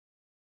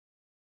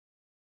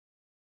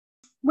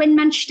When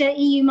Manchester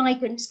EU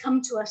migrants come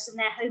to us and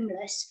they're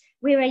homeless,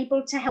 we're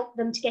able to help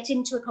them to get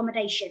into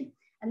accommodation.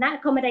 And that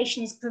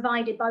accommodation is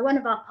provided by one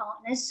of our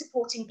partners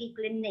supporting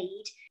people in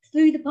need.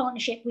 Through the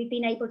partnership, we've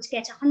been able to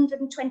get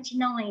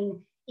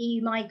 129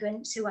 EU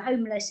migrants who are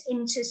homeless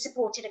into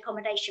supported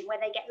accommodation where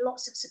they get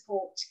lots of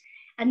support.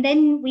 And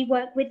then we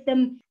work with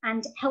them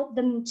and help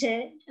them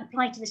to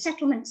apply to the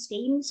settlement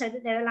scheme so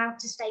that they're allowed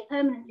to stay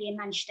permanently in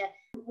Manchester.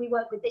 We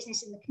work with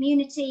business in the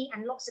community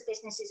and lots of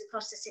businesses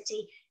across the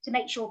city to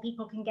make sure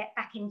people can get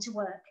back into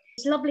work.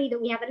 It's lovely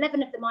that we have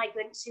 11 of the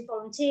migrants who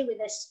volunteer with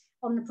us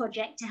on the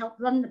project to help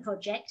run the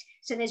project.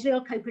 So there's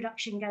real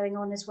co-production going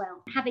on as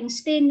well. Having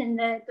SPIN and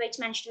the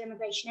Greater Manchester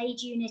Immigration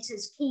Aid Unit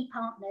as key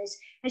partners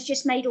has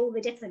just made all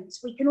the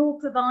difference. We can all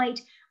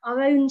provide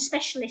our own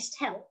specialist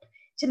help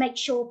to make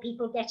sure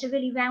people get a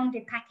really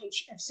rounded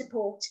package of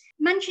support.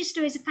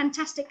 Manchester is a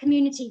fantastic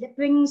community that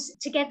brings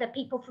together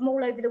people from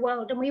all over the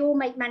world, and we all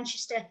make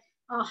Manchester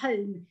our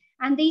home.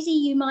 And these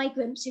EU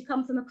migrants who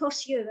come from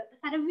across Europe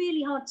have had a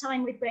really hard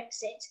time with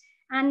Brexit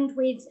and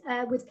with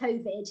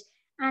COVID.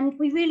 And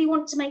we really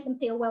want to make them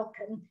feel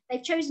welcome.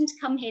 They've chosen to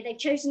come here, they've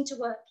chosen to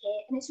work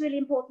here, and it's really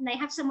important they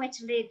have somewhere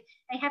to live,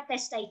 they have their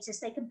status,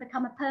 they can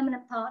become a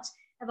permanent part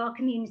of our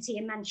community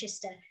in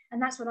Manchester.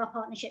 And that's what our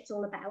partnership's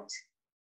all about.